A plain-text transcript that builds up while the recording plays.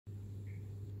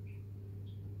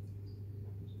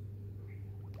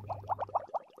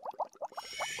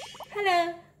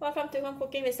Hello, welcome to Home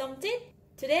Cooking with Somjit.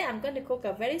 Today I'm going to cook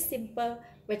a very simple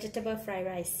vegetable fried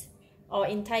rice, or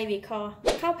in Thai we call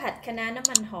ข้าวผัดคะน้าน้ำ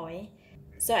มันหอย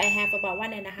So I have about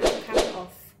 1.5 cup of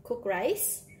cooked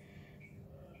rice,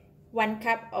 1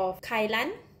 cup of Kailan.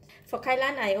 For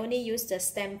Kailan I only use the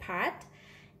stem part,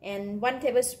 and 1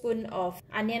 tablespoon of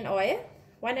onion oil,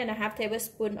 1.5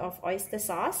 tablespoon of oyster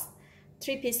sauce,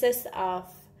 3 pieces of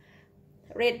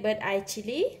red bird eye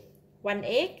chili, 1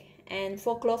 egg, and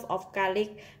 4 cloves of garlic.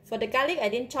 For the garlic, I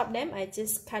didn't chop them. I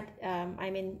just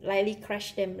lightly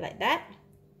crush them like that.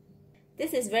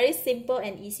 This is very simple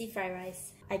and easy fried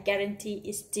rice. I guarantee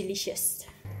it's delicious.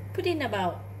 Put in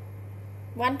about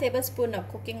 1 tablespoon of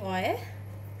cooking oil.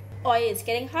 Oil is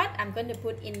getting hot. I'm going to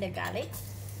put in the garlic.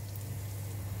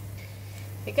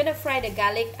 We're going to fry the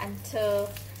garlic until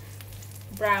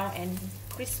brown and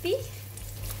crispy.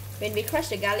 When we crush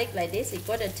the garlic like this, it's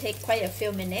going to take quite a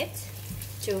few minutes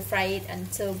to fry it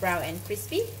until brown and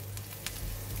crispy.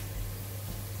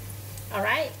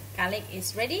 Alright, garlic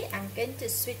is ready. I'm going to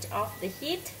switch off the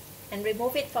heat and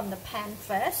remove it from the pan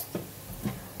first.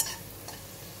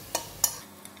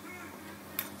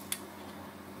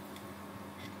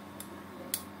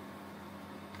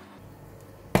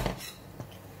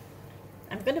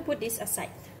 I'm going to put this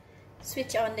aside.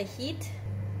 Switch on the heat.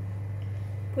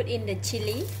 Put in the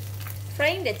chili.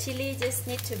 Frying the chili just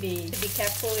need to be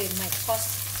careful. It might cause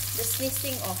the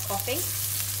sneezing or coughing,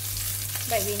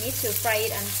 but we need to fry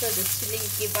it until the chili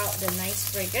give out the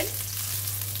nice fragrance.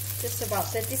 Just about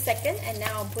 30 seconds, and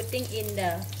now I'm putting in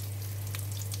the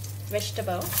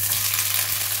vegetable.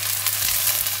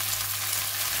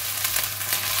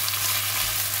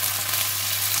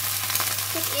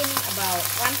 Put in about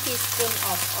 1 teaspoon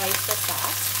of oyster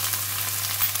sauce.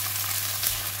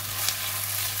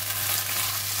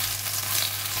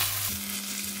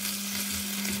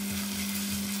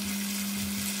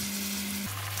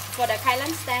 For the Kailan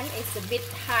stem, it's a bit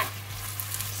hard,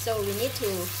 so we need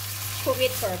to cook it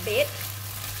for a bit.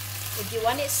 If you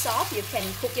want it soft, you can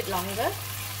cook it longer.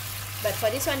 But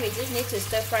for this one, we just need to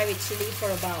stir fry with chili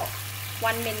for about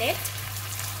 1 minute.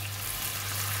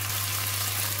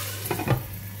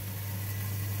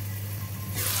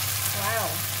 Wow!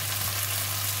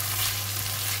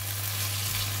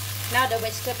 Now the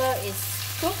vegetable is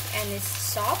cooked and it's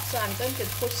soft, so I'm going to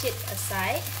push it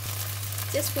aside.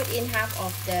 Just put in half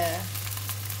of the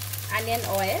onion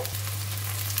oil.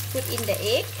 Put in the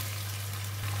egg.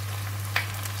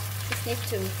 Just need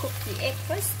to cook the egg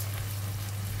first.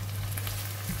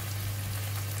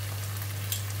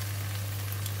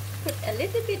 Put a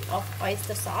little bit of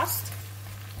oyster sauce.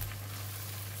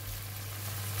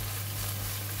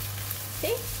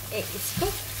 Okay, egg is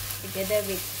cooked together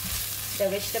with the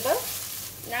vegetable.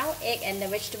 Now egg and the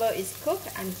vegetable is cooked.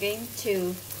 I'm going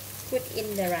to put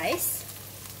in the rice.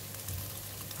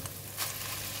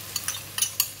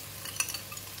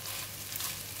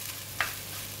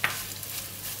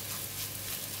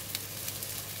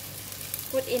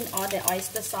 Put in all the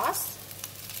oyster sauce,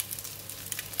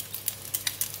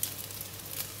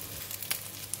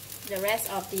 the rest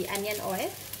of the onion oil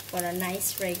for a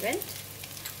nice fragrance,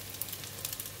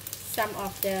 some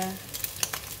of the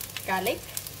garlic,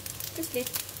 just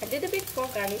a little bit for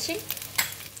garnishing.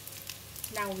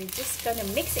 Now we're just gonna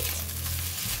mix it.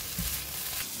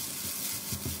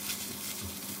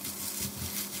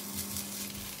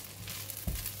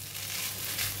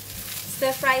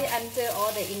 Stir fry until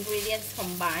all the ingredients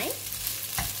combine,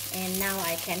 and now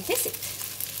I can taste it.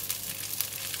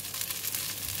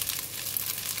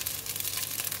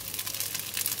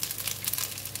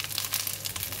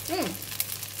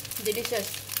 Delicious.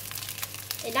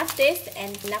 Enough taste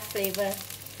and enough flavor.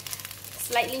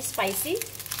 Slightly spicy,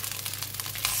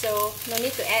 so no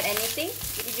need to add anything.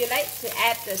 If you like to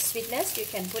add the sweetness, you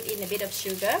can put in a bit of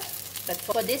sugar, but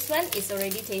for this one, it's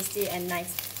already tasty and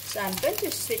nice. So I'm going to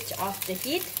switch off the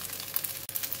heat,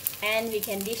 and we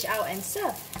can dish out and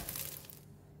serve.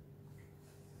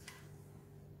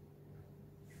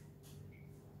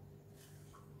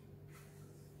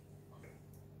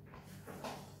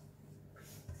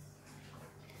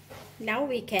 Now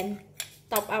we can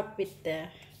top up with the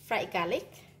fried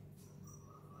garlic.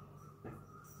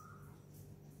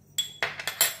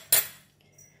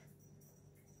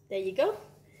 There you go.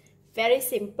 Very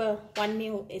simple. One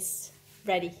meal is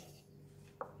ready.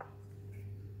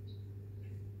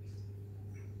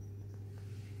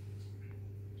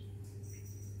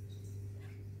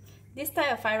 This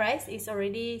type of fried rice is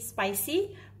already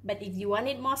spicy, but if you want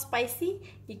it more spicy,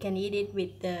 you can eat it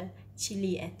with the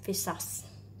chili and fish sauce.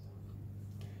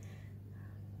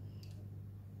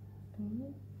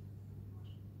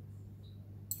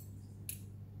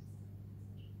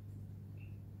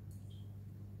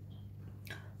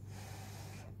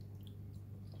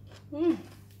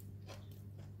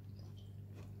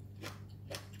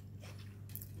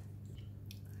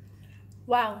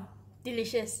 Wow,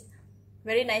 delicious.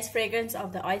 Very nice fragrance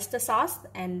of the oyster sauce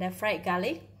and the fried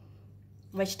garlic.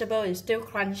 Vegetable is still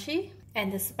crunchy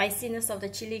and the spiciness of the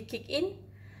chili kick in.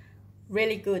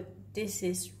 Really good. This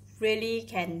is really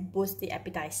can boost the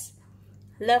appetite.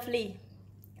 Lovely.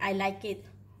 I like it.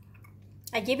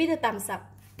 I give it a thumbs up.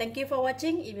 Thank you for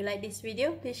watching. If you like this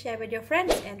video, please share with your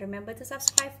friends and remember to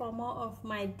subscribe for more of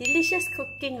my delicious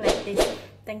cooking like this.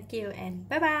 Thank you and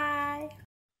bye bye.